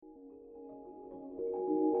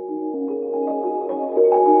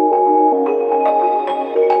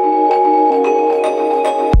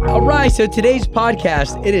right, so today's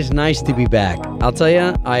podcast, it is nice to be back. I'll tell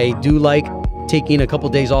you, I do like taking a couple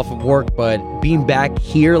days off of work, but being back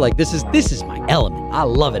here, like this is my element. I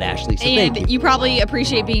love it, Ashley. So thank you. And you probably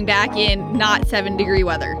appreciate being back in not 7-degree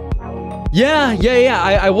weather. Yeah.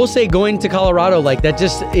 I will say going to Colorado, like that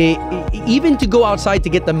just, even to go outside to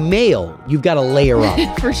get the mail, you've got to layer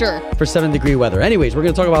up. For sure. For 7-degree weather. Anyways, we're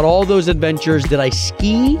going to talk about all those adventures. Did I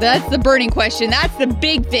ski? That's the burning question. That's the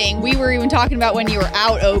big thing. We were even talking about when you were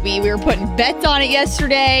out, Obi. We were putting bets on it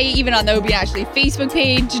yesterday, even on the Obi and Ashley Facebook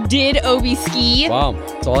page. Did Obi ski? Wow.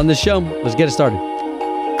 It's all on the show. Let's get it started.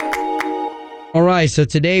 All right, so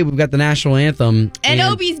today we've got the national anthem. And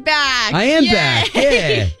Obi's back. I am back,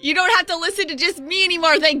 yeah. You don't have to listen to just me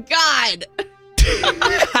anymore, thank God.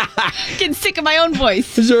 Getting sick of my own voice.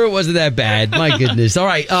 Sure, it wasn't that bad. My goodness. All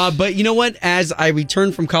right, but you know what? As I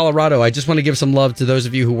return from Colorado, I just want to give some love to those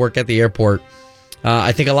of you who work at the airport.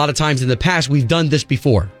 I think a lot of times in the past, we've done this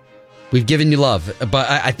before. We've given you love, but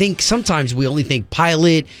I think sometimes we only think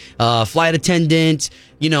pilot, flight attendant.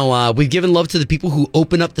 You know, we've given love to the people who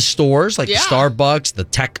open up the stores, like the Starbucks, the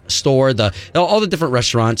tech store, all the different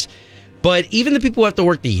restaurants. But even the people who have to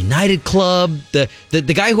work the United Club, the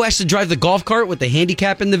guy who has to drive the golf cart with the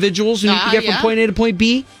handicap individuals who need to get from point A to point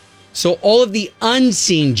B. So all of the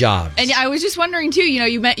unseen jobs. And I was just wondering too. You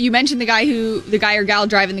know, you mentioned the guy or gal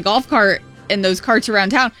driving the golf cart and those carts around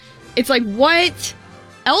town. It's like, what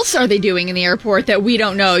else are they doing in the airport that we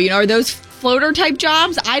don't know? You know, are those floater type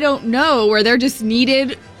jobs? I don't know, where they're just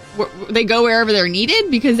needed. They go wherever they're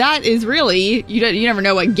needed, because that is really, you never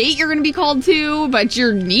know what gate you're going to be called to, but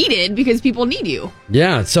you're needed because people need you.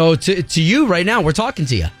 Yeah. So to you right now, we're talking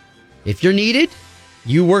to you. If you're needed,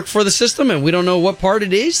 you work for the system, and we don't know what part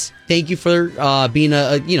it is. Thank you for being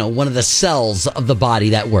one of the cells of the body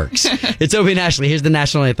that works. It's Obi and Ashley. Here's the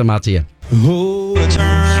national anthem out to you. Oh, turn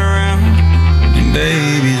around.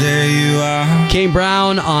 Baby, there you are. Kane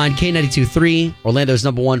Brown on K92.3, Orlando's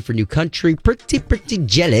 #1 for New Country. Pretty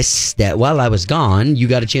jealous that while I was gone, you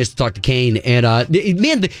got a chance to talk to Kane. And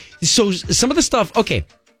so some of the stuff, okay,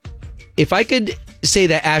 if I could say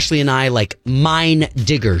that Ashley and I like mine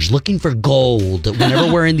diggers looking for gold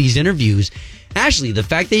whenever we're in these interviews. Ashley, the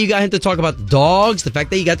fact that you got him to talk about the dogs, the fact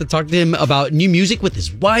that you got to talk to him about new music with his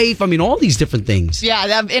wife, I mean, all these different things. Yeah,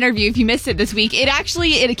 that interview, if you missed it this week,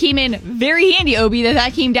 it came in very handy, Obi,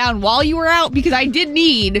 that came down while you were out, because I did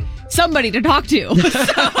need somebody to talk to.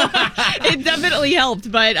 So it definitely helped,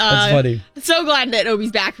 but that's funny. So glad that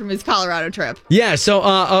Obi's back from his Colorado trip. Yeah, so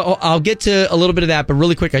I'll get to a little bit of that, but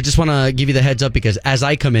really quick, I just want to give you the heads up, because as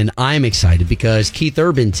I come in, I'm excited, because Keith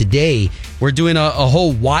Urban, today, we're doing a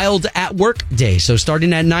whole Wild at Work day. So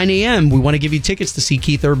starting at 9 a.m., we want to give you tickets to see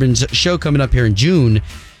Keith Urban's show coming up here in June.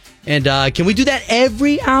 And can we do that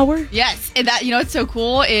every hour? Yes, and that, what's so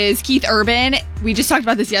cool is Keith Urban, we just talked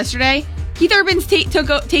about this yesterday, Keith Urban's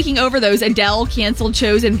taking over those Adele canceled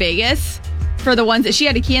shows in Vegas for the ones that she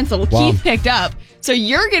had to cancel. Wow. Keith picked up. So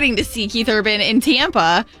you're getting to see Keith Urban in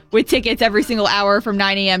Tampa with tickets every single hour from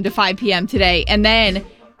 9 a.m. to 5 p.m. today. And then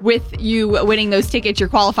with you winning those tickets, you're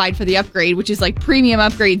qualified for the upgrade, which is like premium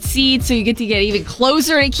upgrade seats. So you get to get even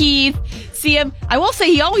closer to Keith, see him. I will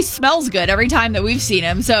say he always smells good every time that we've seen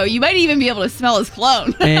him. So you might even be able to smell his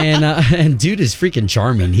cologne. and dude is freaking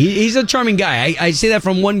charming. He's a charming guy. I say that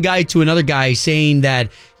from one guy to another guy, saying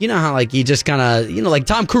that, you know how like he just kind of, like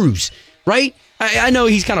Tom Cruise, right? I know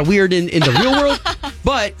he's kind of weird in the real world,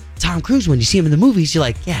 but Tom Cruise, when you see him in the movies, you're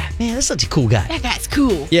like, yeah, man, that's such a cool guy. That guy's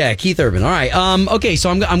cool. Yeah, Keith Urban. All right. Okay, so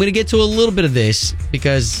I'm going to get to a little bit of this,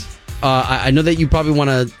 because I know that you probably want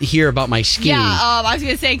to hear about my skiing. Yeah, I was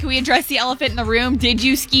going to say, can we address the elephant in the room? Did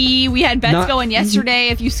you ski? We had bets going yesterday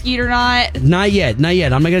if you skied or not. Not yet. I'm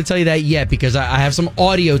not going to tell you that yet, because I have some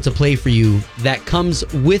audio to play for you that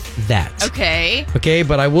comes with that. Okay,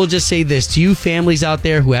 but I will just say this to you families out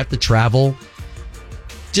there who have to travel.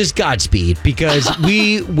 Just Godspeed, because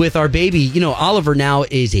we, with our baby, Oliver now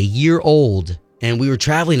is a year old, and we were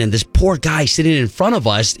traveling, and this poor guy sitting in front of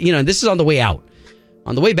us, and this is on the way out.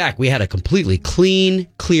 On the way back, we had a completely clean,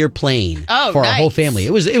 clear plane for our whole family.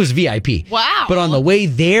 It was VIP. Wow. But on the way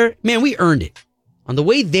there, man, we earned it. On the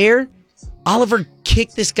way there, Oliver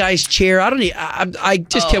kicked this guy's chair. I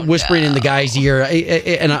just kept whispering in the guy's ear,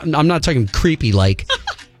 and I'm not talking creepy like.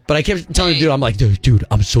 But I kept telling the dude, I'm like, dude,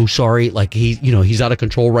 I'm so sorry. Like, he's out of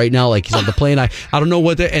control right now. Like, he's on the plane. I don't know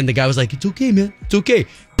what and the guy was like, it's okay, man. It's okay.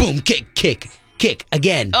 Boom, kick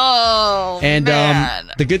again. Oh, and,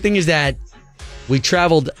 man. The good thing is that we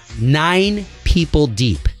traveled 9 people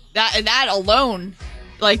deep. That alone,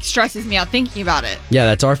 like, stresses me out thinking about it. Yeah,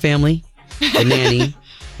 that's our family, the nanny,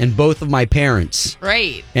 and both of my parents.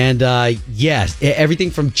 Right. And yes,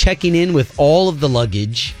 everything from checking in with all of the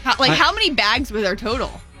luggage. How many bags were there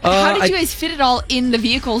total? How did you guys fit it all in the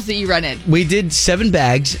vehicles that you rented? We did 7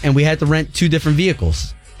 bags, and we had to rent 2 different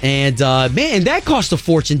vehicles. And man, that cost a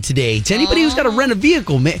fortune today. To anybody who's got to rent a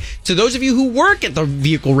vehicle, man. To those of you who work at the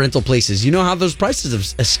vehicle rental places, you know how those prices have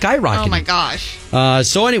skyrocketed. Oh my gosh.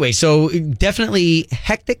 So anyway, so definitely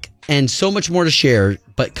hectic and so much more to share.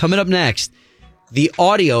 But coming up next, the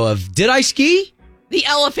audio of Did I Ski? The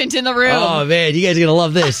elephant in the room. Oh man, you guys are gonna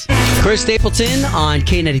love this. Chris Stapleton on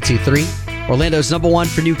K92.3, Orlando's number 1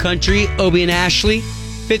 for new country. Obie and Ashley.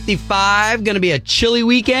 55, gonna be a chilly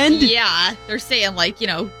weekend. Yeah, they're saying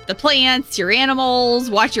the plants, your animals,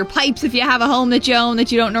 watch your pipes if you have a home that you own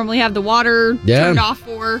that you don't normally have the water turned off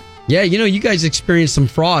for. Yeah, you guys experienced some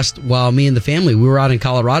frost while me and the family, we were out in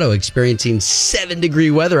Colorado experiencing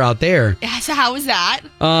 7-degree weather out there. Yeah, so how was that?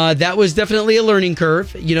 That was definitely a learning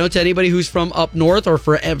curve, to anybody who's from up north or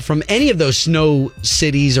from any of those snow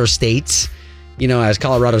cities or states. As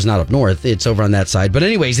Colorado's not up north, it's over on that side. But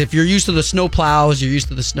anyways, if you're used to the snow plows, you're used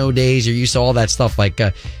to the snow days, you're used to all that stuff,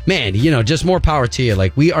 man, just more power to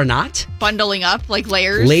you. We are not. Bundling up,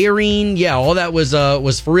 layers. Layering, yeah, all that was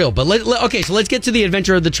for real. But okay, so let's get to the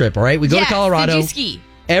adventure of the trip, all right? We go to Colorado. Did you ski?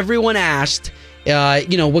 Everyone asked,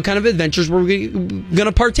 what kind of adventures were we going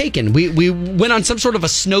to partake in? We went on some sort of a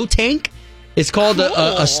snow tank. It's called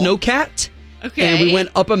a snowcat. Okay. And we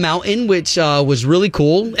went up a mountain, which was really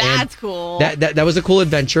cool. That's cool. That was a cool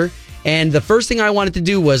adventure. And the first thing I wanted to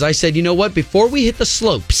do was I said, you know what? Before we hit the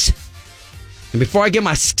slopes, and before I get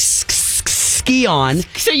my ski on,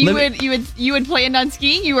 so you had planned on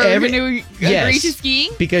skiing? You were going to agree to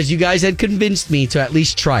skiing? Because you guys had convinced me to at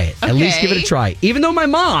least try it. Okay. At least give it a try. Even though my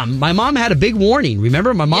mom had a big warning.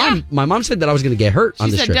 Remember, my mom said that I was going to get hurt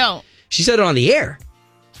on this trip. She said don't. She said it on the air.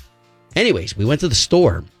 Anyways, we went to the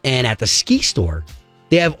store, and at the ski store,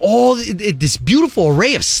 they have all this beautiful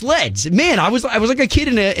array of sleds. Man, I was like a kid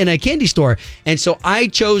in a candy store, and so I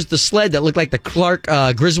chose the sled that looked like the Clark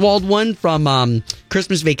Griswold one from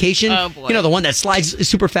Christmas Vacation. Oh boy! The one that slides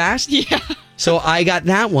super fast. Yeah. So I got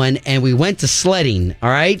that one, and we went to sledding. All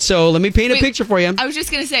right, so let me paint a picture for you. I was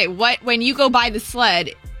just gonna say, when you go buy the sled,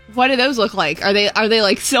 what do those look like? Are they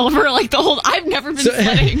like silver, like the whole? I've never been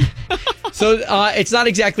sledding. So it's not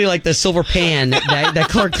exactly like the silver pan that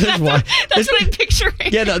Clark Griswold. That's what I'm picturing.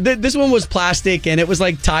 Yeah, no, this one was plastic, and it was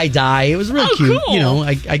like tie-dye. It was real cute. Cool.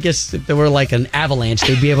 I guess if there were like an avalanche,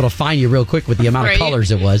 they'd be able to find you real quick with the amount of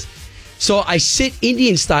colors it was. So I sit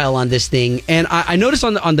Indian style on this thing, and I noticed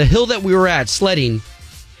on the hill that we were at sledding,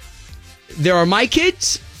 there are my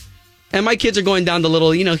kids, and my kids are going down the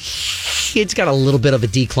little, it's got a little bit of a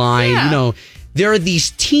decline, Yeah. There are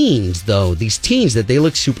these teens that they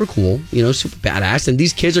look super cool, super badass, and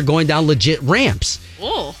these kids are going down legit ramps.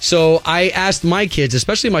 Oh. So I asked my kids,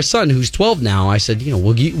 especially my son, who's 12 now, I said,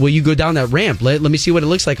 will you go down that ramp? Let me see what it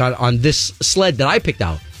looks like on this sled that I picked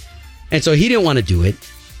out. And so he didn't want to do it.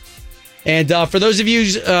 And for those of you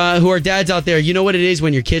who are dads out there, you know what it is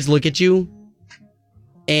when your kids look at you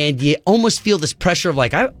and you almost feel this pressure of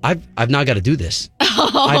I've now got to do this.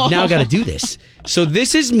 I've now got to do this. So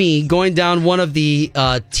this is me going down one of the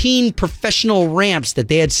teen professional ramps that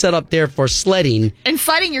they had set up there for sledding. And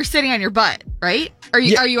sledding, you're sitting on your butt, right? Are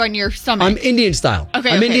you on your stomach? I'm Indian style.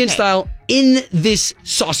 I'm Indian style in this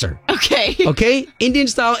saucer. Okay. Okay? Indian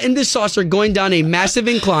style in this saucer going down a massive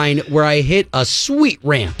incline where I hit a sweet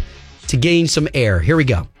ramp to gain some air. Here we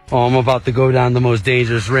go. Oh, I'm about to go down the most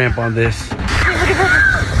dangerous ramp on this.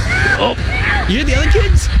 Oh, you hear the other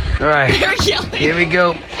kids? All right. They're yelling. Here we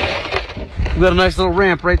go. We got a nice little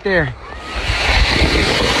ramp right there.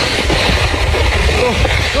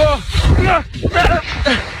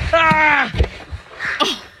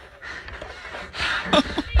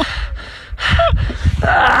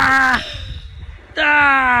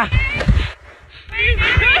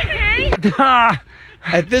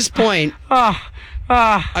 At this point,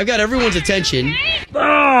 I've got everyone's attention.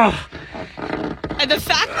 And the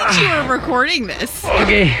fact that you were recording this.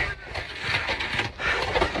 Okay.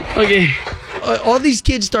 All these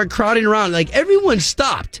kids start crowding around. Everyone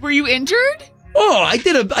stopped. Were you injured? Oh, I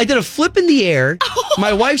did a flip in the air.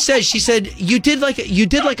 My wife said, you did like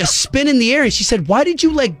a spin in the air, and she said, why did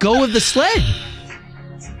you let go of the sled?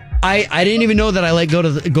 I didn't even know that I let go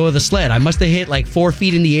of the sled. I must have hit 5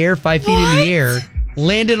 feet in the air, in the air,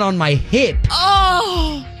 landed on my hip.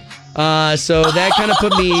 Oh. So that kind of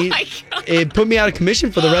put me out of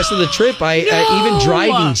commission for the rest of the trip. Even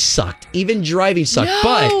driving sucked.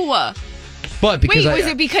 No. But because was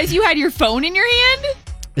it because you had your phone in your hand?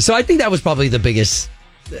 So I think that was probably the biggest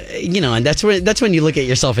and that's when you look at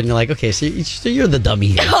yourself and you're like, okay, so you're the dummy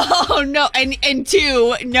here. Oh no, and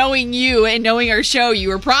two, knowing you and knowing our show, you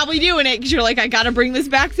were probably doing it because you're like, I got to bring this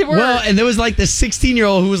back to work. Well, and there was like the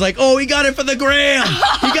 16-year-old who was like, oh, he got it for the gram.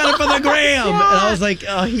 He got it for the gram. Yeah. And I was like,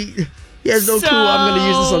 oh, he has no clue I'm going to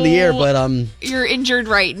use this on the air, but you're injured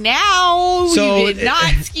right now. So, you did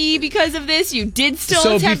not ski because of this. You did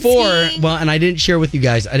still attempt skiing. Well, and I didn't share with you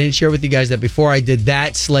guys that before I did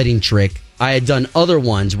that sledding trick, I had done other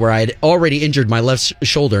ones where I had already injured my left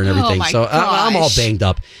shoulder and everything. So I'm all banged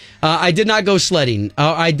up. I did not go sledding.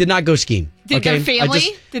 I did not go skiing. Did their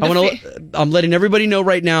family? I'm letting everybody know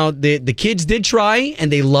right now. The kids did try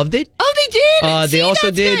and they loved it. Oh, they did. They also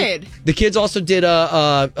did. Good. The kids also did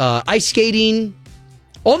ice skating.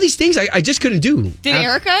 All these things I just couldn't do. Did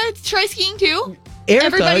Erica try skiing too?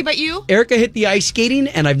 Everybody but you? Erica hit the ice skating,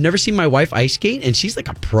 and I've never seen my wife ice skate, and she's like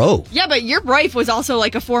a pro. Yeah, but your wife was also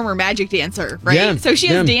like a former magic dancer, right? Yeah, so she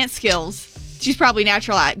has dance skills. She's probably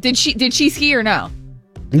natural at. Did she ski or no?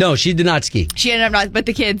 No, she did not ski. She ended up not, but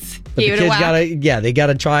the kids gave it a whack. They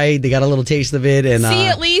gotta try. They got a little taste of it, and see,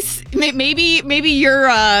 at least maybe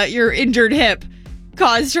your injured hip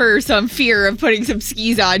caused her some fear of putting some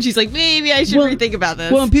skis on. She's like, maybe I should rethink about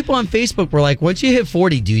this. Well, and people on Facebook were like, once you hit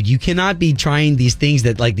 40, dude, you cannot be trying these things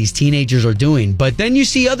that like these teenagers are doing. But then you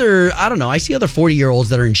see I see other 40-year-olds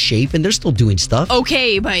that are in shape and they're still doing stuff.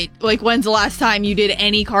 Okay, but like, when's the last time you did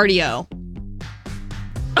any cardio?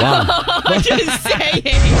 Wow. Just saying.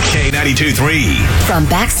 K92.3. From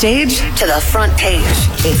backstage to the front page,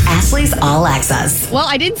 it's Ashley's All Access. Well,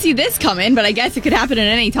 I didn't see this coming, but I guess it could happen at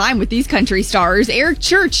any time with these country stars. Eric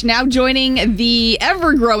Church now joining the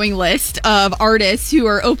ever-growing list of artists who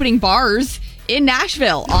are opening bars in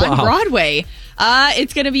Nashville on Broadway.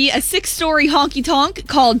 It's going to be a 6-story honky-tonk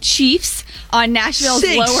called Chiefs on Nashville's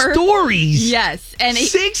lower... 6 stories? Yes. And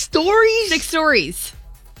 6 stories? 6 stories.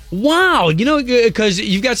 Wow, because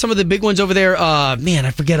you've got some of the big ones over there. Man,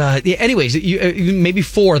 I forget. Anyways, maybe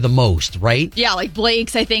 4 the most, right? Yeah, like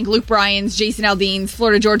Blake's, I think, Luke Bryan's, Jason Aldean's,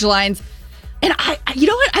 Florida Georgia Line's. And you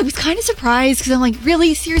know what? I was kind of surprised because I'm like,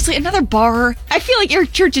 really? Seriously? Another bar? I feel like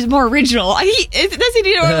Eric Church is more original. Doesn't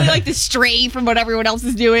he really like to stray from what everyone else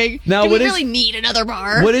is doing? Now, do we really need another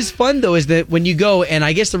bar? What is fun, though, is that when you go, and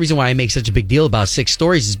I guess the reason why I make such a big deal about 6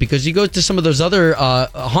 stories is because you go to some of those other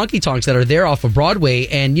honky-tonks that are there off of Broadway,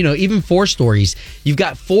 and, even 4 stories, you've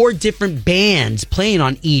got 4 different bands playing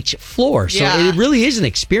on each floor. So it really is an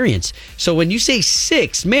experience. So when you say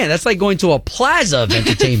 6, man, that's like going to a plaza of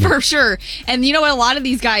entertainment. For sure. And you know what a lot of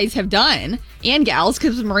these guys have done, and gals,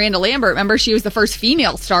 because Miranda Lambert, remember, she was the first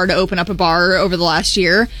female star to open up a bar over the last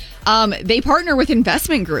year. They partner with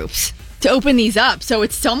investment groups to open these up. So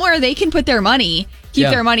it's somewhere they can put their money, keep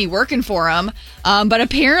their money working for them. But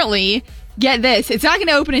apparently, get this, it's not going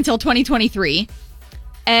to open until 2023.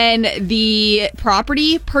 And the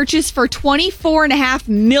property purchased for $24.5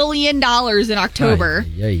 million in October.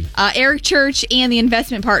 Eric Church and the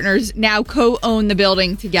investment partners now co-own the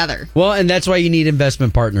building together. Well, and that's why you need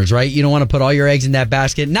investment partners, right? You don't want to put all your eggs in that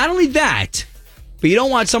basket. Not only that, but you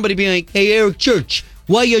don't want somebody being like, hey, Eric Church,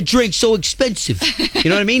 why your drink so expensive? You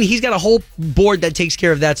know what I mean? He's got a whole board that takes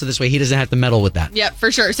care of that, so this way he doesn't have to meddle with that. Yep,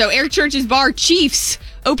 for sure. So Eric Church's bar, Chiefs,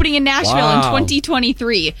 opening in Nashville in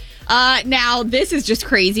 2023. Now, this is just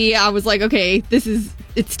crazy. I was like, okay,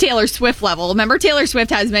 it's Taylor Swift level. Remember, Taylor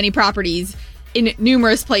Swift has many properties in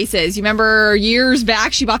numerous places. You remember years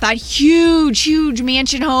back, she bought that huge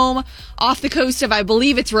mansion home off the coast of, I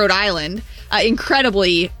believe it's Rhode Island.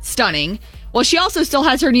 Incredibly stunning. Well, she also still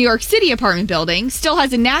has her New York City apartment building, still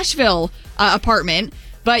has a Nashville apartment.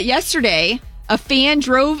 But yesterday, a fan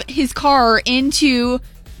drove his car into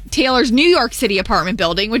Taylor's New York City apartment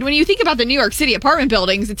building. When you think about the New York City apartment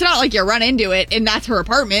buildings, it's not like you run into it and that's her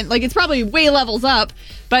apartment. Like, it's probably way levels up.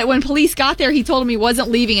 But when police got there, he told him he wasn't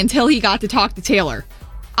leaving until he got to talk to Taylor.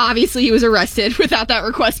 Obviously, he was arrested without that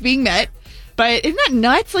request being met. But isn't that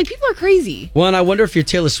nuts? Like, people are crazy. Well, and I wonder if you're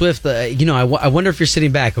Taylor Swift, I wonder if you're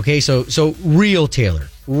sitting back, okay? So real Taylor,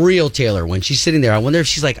 when she's sitting there, I wonder if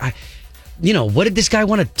she's like, what did this guy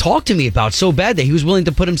want to talk to me about so bad that he was willing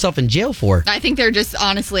to put himself in jail for? I think they're just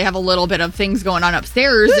honestly have a little bit of things going on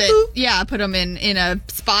upstairs that, put them in a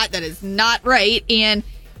spot that is not right. And,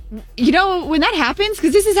 when that happens,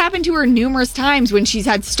 because this has happened to her numerous times when she's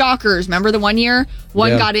had stalkers. Remember the one year?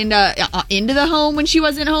 One got into the home when she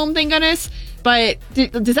wasn't home, thank goodness. But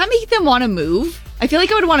does that make them want to move? I feel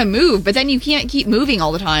like I would want to move, but then you can't keep moving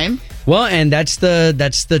all the time. Well, and that's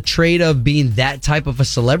the trait of being that type of a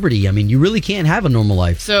celebrity. I mean, you really can't have a normal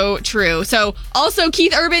life. So true. So also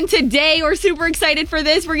Keith Urban today, we're super excited for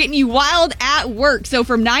this. We're getting you wild at work. So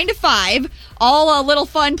from 9 to 5, all a little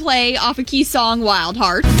fun play off of Keith's song Wild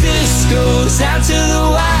Heart. This goes out to the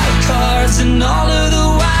wild cards and all of the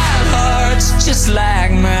wild hearts just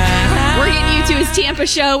like mine. We're getting you to his Tampa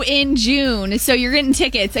show in June. So you're getting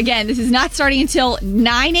tickets. Again, this is not starting until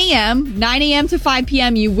 9 a.m. 9 a.m. to 5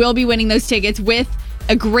 p.m. You will be winning those tickets with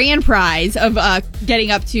a grand prize of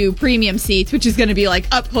getting up to premium seats, which is going to be like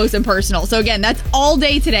up close and personal. So again, that's all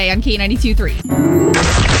day today on K92.3.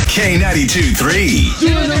 K92.3.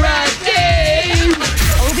 Doing the right thing.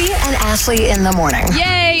 Obie and Ashley in the morning.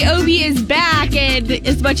 Yay, Obie is back, and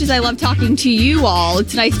as much as I love talking to you all,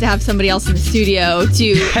 it's nice to have somebody else in the studio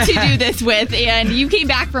to do this with. And you came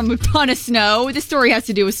back from a ton of snow. This story has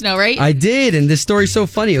to do with snow, right? I did, and this story's so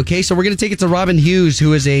funny, okay? So we're going to take it to Robin Hughes,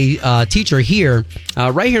 who is a teacher here,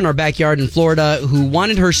 right here in our backyard in Florida, who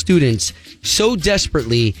wanted her students so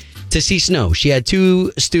desperately to see snow. She had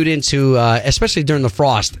 2 students who, especially during the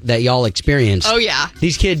frost that y'all experienced. Oh, yeah.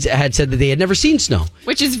 These kids had said that they had never seen snow.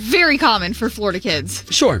 Which is very common for Florida kids.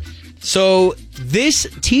 Sure. So this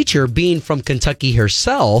teacher, being from Kentucky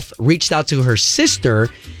herself, reached out to her sister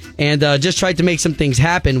and just tried to make some things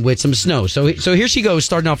happen with some snow. So here she goes,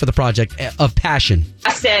 starting off with a project of passion.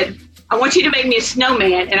 I said, I want you to make me a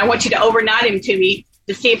snowman, and I want you to overnight him to me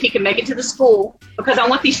to see if he can make it to the school, because I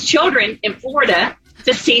want these children in Florida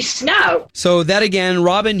to see snow. So that again,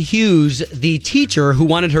 Robin Hughes, the teacher who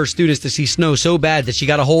wanted her students to see snow so bad that she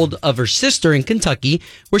got a hold of her sister in Kentucky,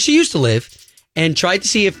 where she used to live, and tried to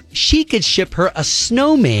see if she could ship her a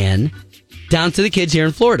snowman down to the kids here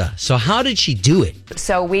in Florida. So how did she do it?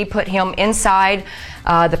 So we put him inside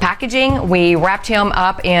the packaging. We wrapped him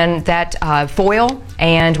up in that foil,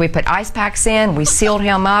 and we put ice packs in. We sealed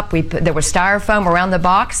him up. There was styrofoam around the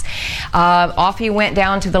box. Off he went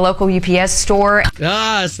down to the local UPS store.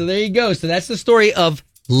 So there you go. So that's the story of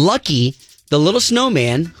Lucky, the little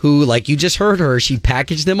snowman who, like you just heard her, she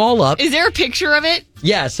packaged them all up. Is there a picture of it?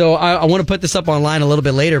 Yeah, so I want to put this up online a little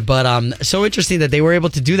bit later, but so interesting that they were able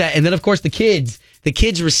to do that. And then, of course, the kids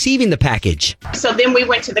receiving the package. So then we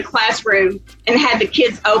went to the classroom and had the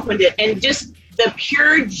kids opened it, and just the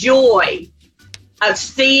pure joy of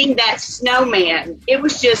seeing that snowman. It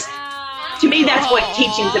was just, to me, that's what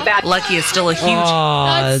teaching's about. Lucky is still a huge...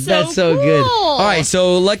 Oh, that's so cool. good. All right,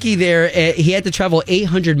 so Lucky there, he had to travel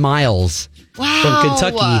 800 miles from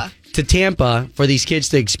Kentucky to Tampa for these kids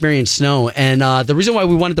to experience snow. And the reason why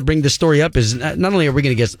we wanted to bring this story up is not only are we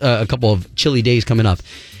going to get a couple of chilly days coming up,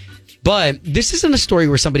 but this isn't a story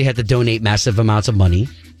where somebody had to donate massive amounts of money.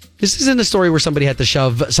 This isn't a story where somebody had to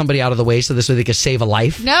shove somebody out of the way so this way they could save a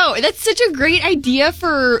life. No, that's such a great idea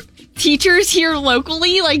for teachers here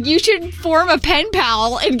locally. Like, you should form a pen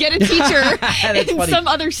pal and get a teacher in funny. some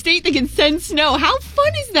other state that can send snow. How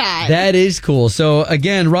fun is that? That is cool. So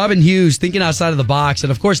again, Robin Hughes thinking outside of the box.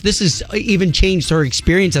 And of course, this has even changed her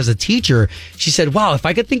experience as a teacher. She said, wow, if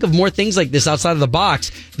I could think of more things like this outside of the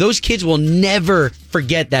box, those kids will never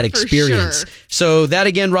forget that experience. For sure. So that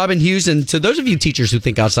again, Robin Hughes. And to those of you teachers who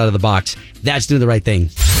think outside of the box, that's doing the right thing.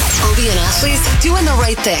 Obie and Ashley's Doing the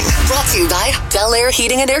Right Thing. Brought to you by Bel Air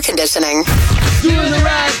Heating and Air Conditioning. Doing the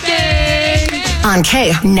right thing. On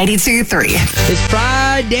K92.3. It's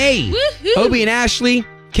Friday. Woohoo. Obie and Ashley,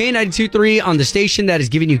 K92.3 on the station that is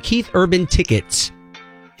giving you Keith Urban tickets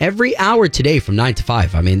every hour today from 9 to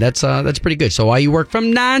 5. I mean, that's pretty good. So while you work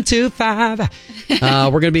from 9 to 5, we're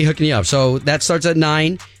going to be hooking you up. So that starts at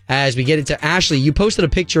 9. As we get into Ashley, you posted a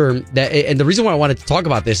picture that, and the reason why I wanted to talk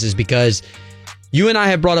about this is because you and I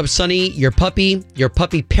have brought up Sunny, your puppy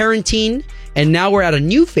parenting, and now we're at a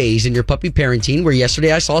new phase in your puppy parenting where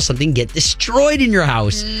yesterday I saw something get destroyed in your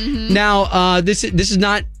house. Mm-hmm. Now, this is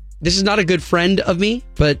not a good friend of me,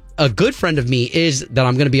 but a good friend of me is that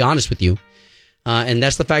I'm going to be honest with you. And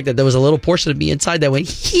that's the fact that there was a little portion of me inside that went,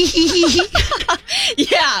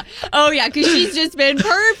 Yeah. Oh, yeah, because she's just been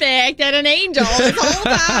perfect and an angel this whole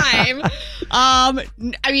time.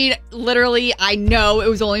 I mean, literally, I know it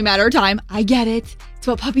was only a matter of time. I get it. It's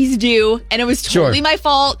what puppies do. And it was totally my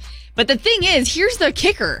fault. But the thing is, here's the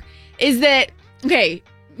kicker, is that, okay,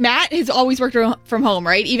 Matt has always worked from home,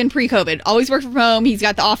 right? Even pre-COVID. Always worked from home. He's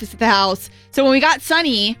got the office at the house. So when we got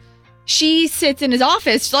Sunny, she sits in his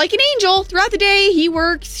office like an angel throughout the day. He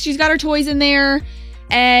works. She's got her toys in there.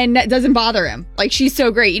 And that doesn't bother him. Like, she's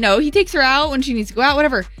so great. You know, he takes her out when she needs to go out,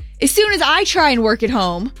 whatever. As soon as I try and work at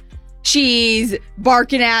home, she's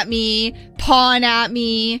barking at me, pawing at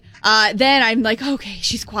me. Then I'm like, okay,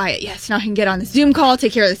 she's quiet. Yes, now I can get on the Zoom call,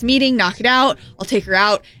 take care of this meeting, knock it out. I'll take her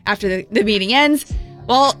out after the meeting ends.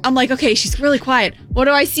 Well, I'm like, okay, she's really quiet. What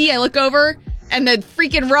do I see? I look over, and the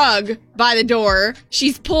freaking rug by the door,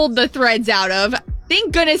 she's pulled the threads out of.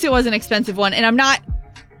 Thank goodness it was an expensive one. And I'm not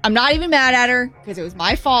even mad at her because it was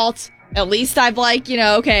my fault. At least I've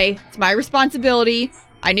okay, it's my responsibility.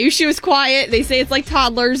 I knew she was quiet. They say it's like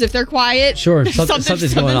toddlers. If they're quiet, sure,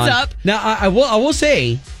 something's going on. Up. Now, I will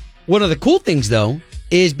say, one of the cool things, though,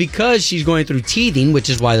 is because she's going through teething, which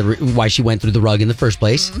is why she went through the rug in the first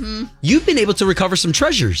place, you've been able to recover some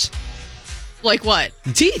treasures. Like what?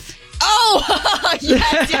 The teeth. Oh,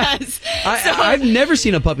 yes. I've never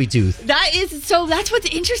seen a puppy tooth. That's what's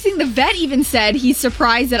interesting. The vet even said he's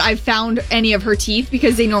surprised that I've found any of her teeth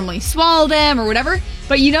because they normally swallow them or whatever.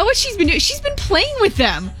 But you know what she's been doing? She's been playing with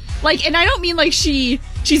them. And I don't mean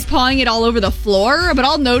she's pawing it all over the floor, but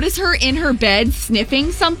I'll notice her in her bed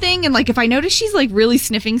sniffing something. And if I notice she's really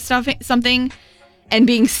sniffing something and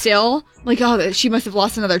being still, she must have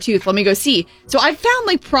lost another tooth. Let me go see. So I've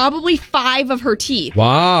found probably 5 of her teeth.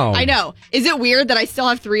 Wow. I know. Is it weird that I still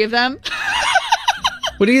have 3 of them?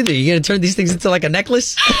 What are you going to do? You going to turn these things into a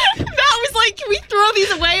necklace? That was can we throw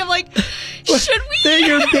these away? I'm should we? They're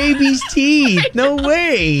your baby's teeth. No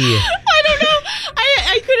way. I don't know.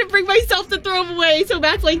 I couldn't bring myself to throw them away. So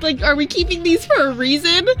Matt's are we keeping these for a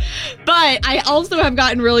reason? But I also have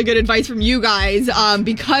gotten really good advice from you guys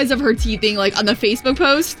because of her teething. On the Facebook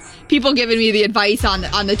post, people giving me the advice on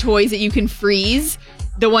the toys that you can freeze.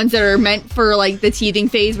 The ones that are meant for the teething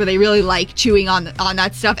phase where they really like chewing on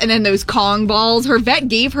that stuff. And then those Kong balls. Her vet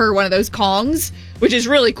gave her one of those Kongs, which is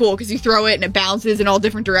really cool because you throw it and it bounces in all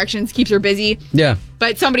different directions, keeps her busy. Yeah.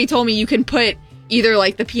 But somebody told me you can put either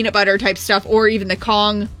the peanut butter type stuff or even the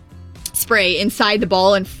Kong spray inside the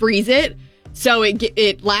ball and freeze it. So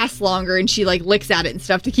it lasts longer and she licks at it and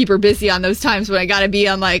stuff to keep her busy on those times when I got to be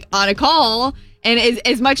on a call. And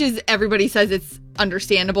as much as everybody says it's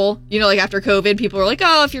understandable, after COVID, people are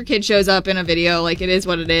oh, if your kid shows up in a video, it is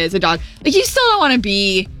what it is, a dog. You still don't want to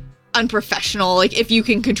be unprofessional, if you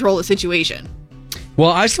can control the situation. Well,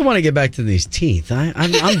 I still want to get back to these teeth.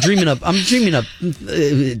 I'm dreaming up.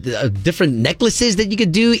 Different necklaces that you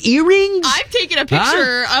could do, earrings. I've taken a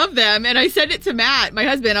picture of them and I sent it to Matt, my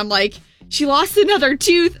husband. I'm she lost another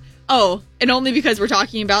tooth. Oh, and only because we're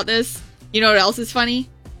talking about this. You know what else is funny?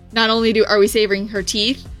 Not only are we savoring her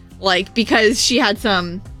teeth, because she had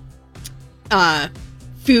some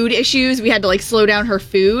food issues, we had to slow down her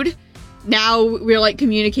food. Now we're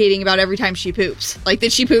communicating about every time she poops.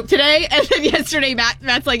 Did she poop today? And then yesterday,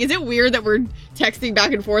 Matt's is it weird that we're texting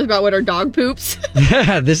back and forth about when our dog poops?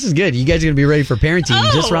 Yeah, this is good. You guys are going to be ready for parenting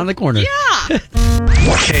just around the corner. Yeah.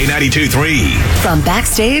 K92.3. From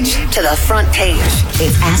backstage to the front page,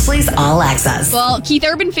 it's Ashley's All Access. Well, Keith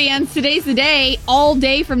Urban fans, today's the day. All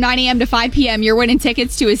day from 9 a.m. to 5 p.m., you're winning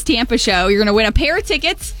tickets to his Tampa show. You're going to win a pair of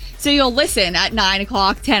tickets, so you'll listen at 9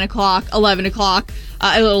 o'clock, 10 o'clock, 11 o'clock.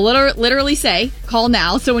 It'll literally say, call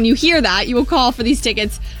now. So when you hear that, you will call for these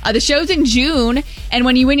tickets. The show's in June, and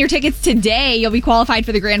when you win your tickets today, you'll be qualified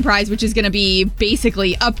for the grand prize, which is going to be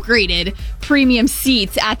basically upgraded premium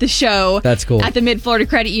seats at the show. That's cool. At the Mid-Florida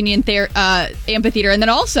Credit Union Amphitheater. And then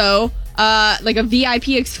also a VIP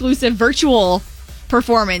exclusive virtual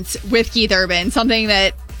performance with Keith Urban, something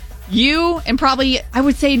that you and probably, I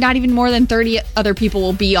would say, not even more than 30 other people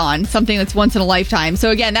will be on, something that's once in a lifetime.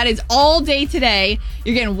 So again, that is all day today.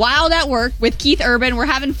 You're getting wild at work with Keith Urban. We're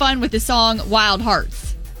having fun with the song Wild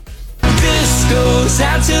Hearts. This goes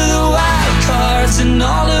out to the wild cards and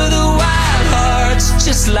all of the wild hearts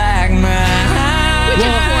just like mine. Which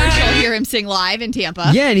of course you'll hear him sing live in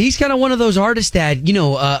Tampa. Yeah, and he's kind of one of those artists that,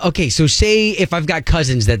 okay, so say if I've got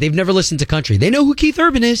cousins that they've never listened to country, they know who Keith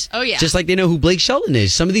Urban is. Oh, yeah. Just like they know who Blake Shelton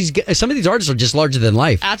is. Some of these artists are just larger than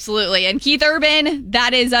life. Absolutely. And Keith Urban,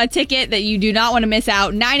 that is a ticket that you do not want to miss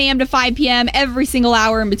out. 9 a.m. to 5 p.m. every single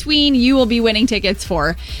hour in between, you will be winning tickets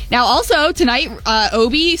for. Now, also, tonight,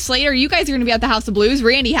 Obi, Slater, you guys are going to be at the House of Blues.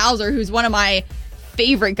 Randy Houser, who's one of my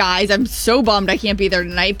favorite guys. I'm so bummed I can't be there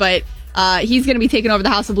tonight, but he's going to be taking over the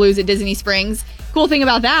House of Blues at Disney Springs. Cool thing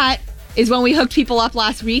about that is when we hooked people up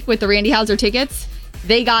last week with the Randy Houser tickets,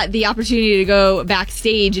 they got the opportunity to go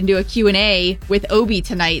backstage and do a Q&A with Obi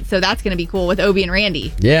tonight. So that's going to be cool with Obi and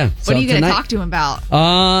Randy. Yeah. What are you going to talk to him about?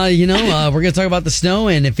 We're going to talk about the snow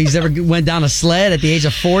and if he's ever went down a sled at the age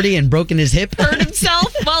of 40 and broken his hip. Hurt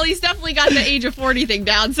himself? Well, he's definitely got the age of 40 thing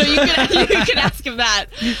down. So you can ask him that.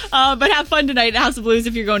 But have fun tonight at House of Blues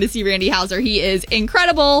if you're going to see Randy Houser. He is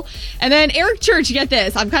incredible. And then Eric Church, get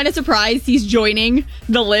this. I'm kind of surprised he's joining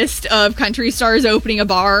the list of country stars opening a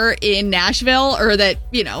bar in Nashville, or that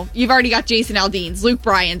that, you've already got Jason Aldean's, Luke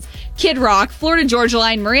Bryan's, Kid Rock, Florida Georgia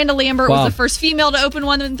Line, Miranda Lambert was the first female to open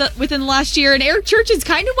one within the last year, and Eric Church is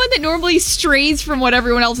kind of one that normally strays from what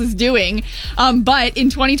everyone else is doing. But in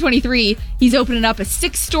 2023, he's opening up a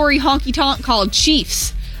 6-story honky-tonk called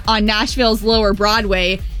Chiefs on Nashville's Lower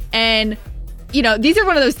Broadway. And, these are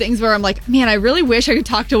one of those things where I'm like, man, I really wish I could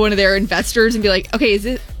talk to one of their investors and be like,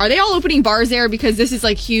 okay, are they all opening bars there because this is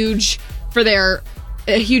like huge for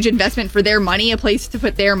a huge investment for their money, a place to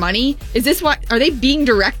put their money? Is this are they being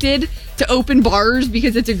directed to open bars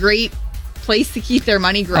because it's a great place to keep their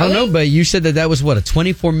money growing? I don't know, but you said that was what, a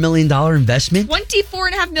 $24 million investment?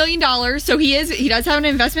 $24.5 million. So he does have an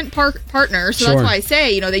investment partner. So that's why I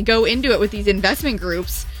say, they go into it with these investment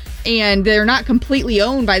groups and they're not completely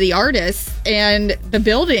owned by the artists, and the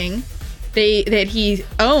building that he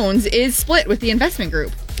owns is split with the investment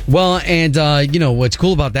group. Well, and what's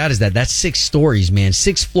cool about that is that's 6 stories, man.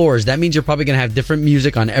 6 floors. That means you're probably going to have different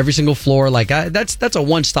music on every single floor. Like that's a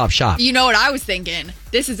one-stop shop. You know what I was thinking?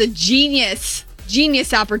 This is a genius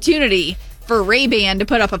opportunity for Ray-Ban to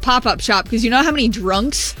put up a pop-up shop, because you know how many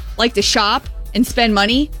drunks like to shop and spend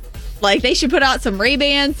money? Like, they should put out some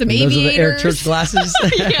Ray-Bans, some aviators. Those are the Eric Church glasses.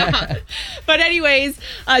 Yeah. But anyways,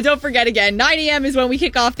 don't forget again, 9 a.m. is when we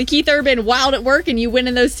kick off the Keith Urban Wild at Work, and you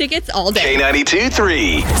winning those tickets all day.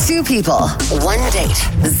 K92-3. 2 people, 1 date,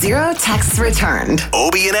 0 texts returned.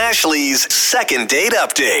 Obie and Ashley's second date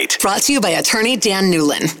update. Brought to you by attorney Dan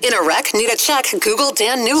Newlin. In a wreck, need a check, Google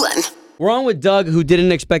Dan Newlin. We're on with Doug, who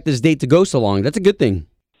didn't expect this date to go so long. That's a good thing.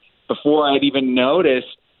 Before I'd even noticed,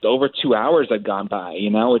 over 2 hours had gone by.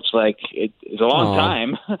 It's like it's a long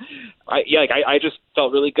time. I just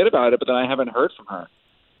felt really good about it, but then I haven't heard from her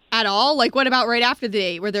at all. Like, what about right after the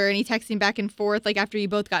date? Were there any texting back and forth, like after you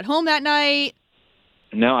both got home that night?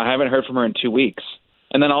 No, I haven't heard from her in 2 weeks.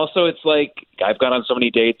 And then also, it's like I've gone on so many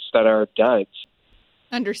dates that are duds.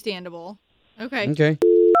 Understandable. Okay.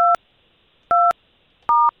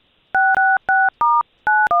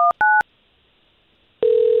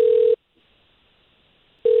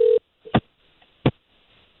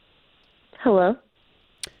 Hello?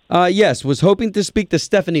 Yes, was hoping to speak to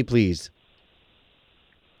Stephanie, please.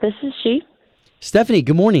 This is she. Stephanie,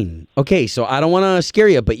 good morning. Okay, so I don't want to scare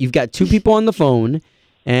you, but you've got 2 people on the phone,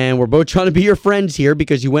 and we're both trying to be your friends here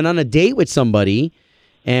because you went on a date with somebody,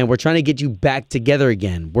 and we're trying to get you back together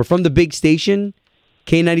again. We're from the big station,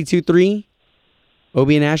 K92.3,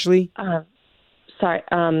 Obie and Ashley. Sorry,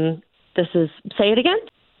 this is, say it again?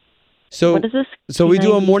 So, what is this? So we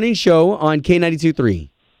do a morning show on K92.3.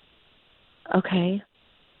 Okay.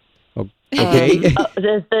 Okay. Is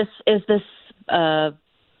this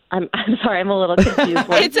I'm sorry, I'm a little confused.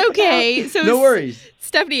 It's okay. So no worries.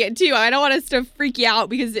 Stephanie, too, I don't want us to freak you out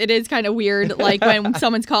because it is kind of weird, like when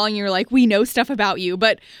someone's calling you, like, we know stuff about you.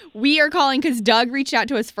 But we are calling because Doug reached out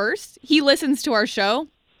to us first. He listens to our show.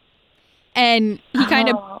 And he kind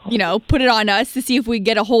of, put it on us to see if we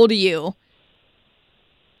get a hold of you.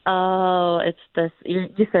 Oh, it's this.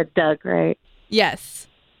 You said Doug, right? Yes.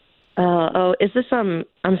 Is this I'm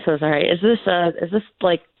so sorry. Is this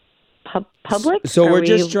like public? So we're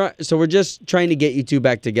just trying to get you 2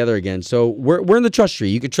 back together again. So we're in the trust tree.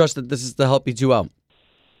 You could trust that this is to help you 2 out.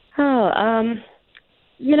 Oh, I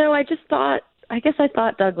guess I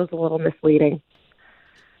thought Doug was a little misleading.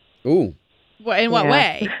 Ooh. In what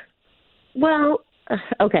way? Well,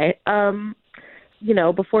 okay.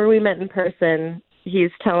 Before we met in person, he's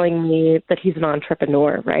telling me that he's an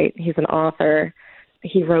entrepreneur, right? He's an author.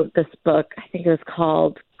 He wrote this book. I think it was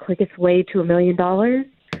called Quickest Way to $1 Million.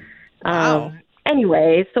 Wow.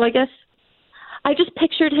 Anyway, so I guess I just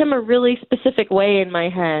pictured him a really specific way in my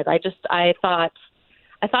head. I thought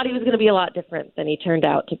he was going to be a lot different than he turned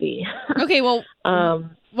out to be. Okay, well,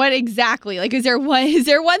 what exactly? Like, is there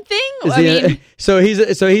one thing? So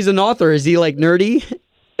he's an author. Is he like nerdy?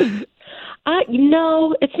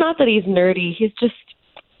 No, it's not that he's nerdy. He's just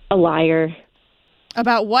a liar.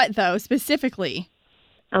 About what, though, specifically?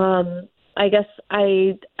 I guess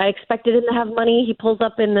I expected him to have money. He pulls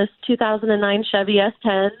up in this 2009 Chevy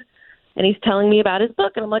S10, and he's telling me about his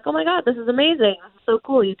book. And I'm like, oh, my God, this is amazing. This is so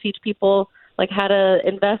cool. You teach people, like, how to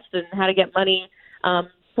invest and how to get money.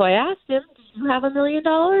 So I asked him, do you have $1 million?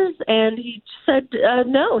 And he said,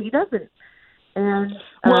 no, he doesn't. And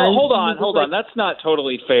hold on. That's not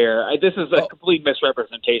totally fair. This is a complete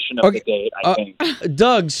misrepresentation of the date, I think.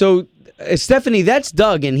 Doug, so Stephanie, that's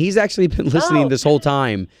Doug, and he's actually been listening this whole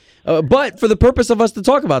time. But for the purpose of us to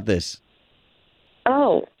talk about this.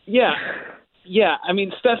 Oh. Yeah. Yeah, I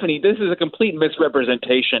mean, Stephanie, this is a complete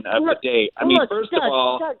misrepresentation of the date. I mean, first of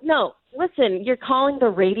all... Doug, no, listen, you're calling the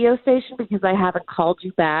radio station because I haven't called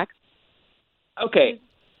you back. Okay.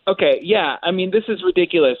 Okay, yeah. I mean, this is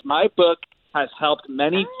ridiculous. My book has helped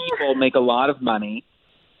many people make a lot of money.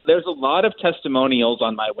 There's a lot of testimonials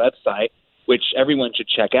on my website, which everyone should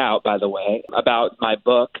check out, by the way, about my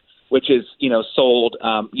book, which is, sold,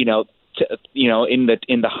 in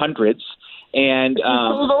the hundreds. And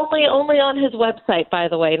sold only on his website, by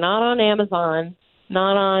the way, not on Amazon,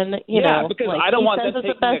 not on, because I don't want them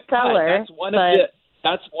taking a bestseller.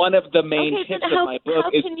 That's one of the main tips of my book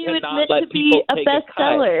is to not let people take a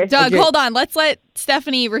cut. Doug, hold on. Let's let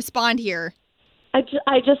Stephanie respond here. I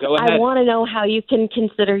want to know how you can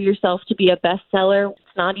consider yourself to be a bestseller.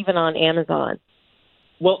 It's not even on Amazon.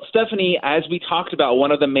 Well, Stephanie, as we talked about,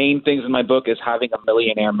 one of the main things in my book is having a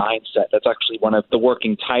millionaire mindset. That's actually one of the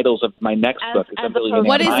working titles of my next book. Is a millionaire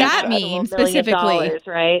what does mindset. that mean specifically?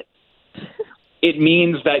 Right? It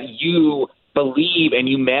means that you believe and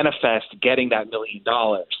you manifest getting that $1 million.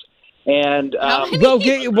 And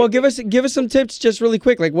give us some tips just really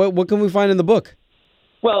quick. Like what can we find in the book?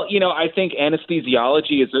 Well, I think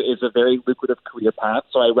anesthesiology is a very lucrative career path,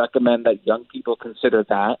 so I recommend that young people consider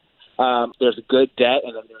that. There's good debt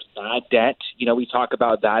and then there's bad debt. We talk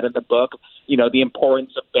about that in the book. The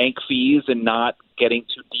importance of bank fees and not getting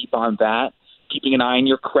too deep on that. Keeping an eye on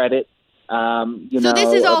your credit. So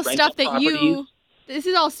this is all stuff that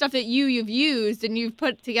you've used and you've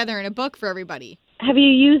put together in a book for everybody. Have you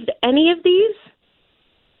used any of these?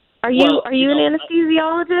 Are you an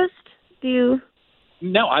anesthesiologist? Do you?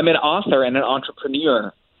 No, I'm an author and an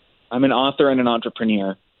entrepreneur.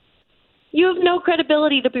 You have no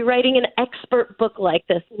credibility to be writing an expert book like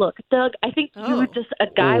this. Look, Doug, I think you're just a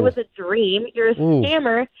guy with a dream. You're a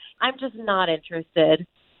scammer. I'm just not interested.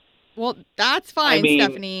 Well, that's fine,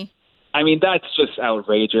 Stephanie. I mean, that's just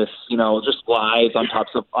outrageous. Just lies on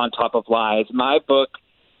top of lies. My book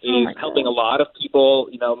is helping a lot of people.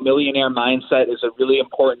 Millionaire mindset is a really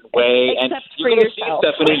important way. Except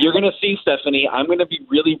and you're going to see, Stephanie, I'm going to be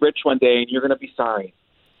really rich one day, and you're going to be sorry.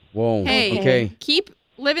 Whoa. Hey, okay. Keep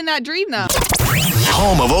living that dream, though.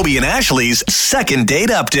 Home of Obie and Ashley's second date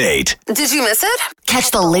update. Did you miss it?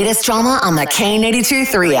 Catch the latest drama on the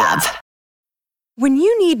K82-3 app. When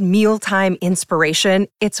you need mealtime inspiration,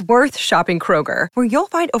 it's worth shopping Kroger, where you'll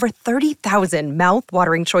find over 30,000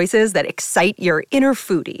 mouth-watering choices that excite your inner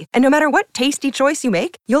foodie. And no matter what tasty choice you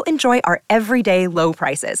make, you'll enjoy our everyday low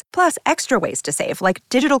prices, plus extra ways to save, like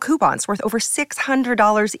digital coupons worth over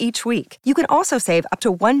 $600 each week. You can also save up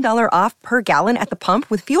to $1 off per gallon at the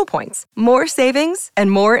pump with fuel points. More savings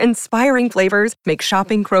and more inspiring flavors make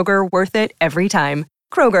shopping Kroger worth it every time.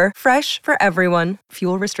 Kroger, fresh for everyone.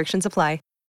 Fuel restrictions apply.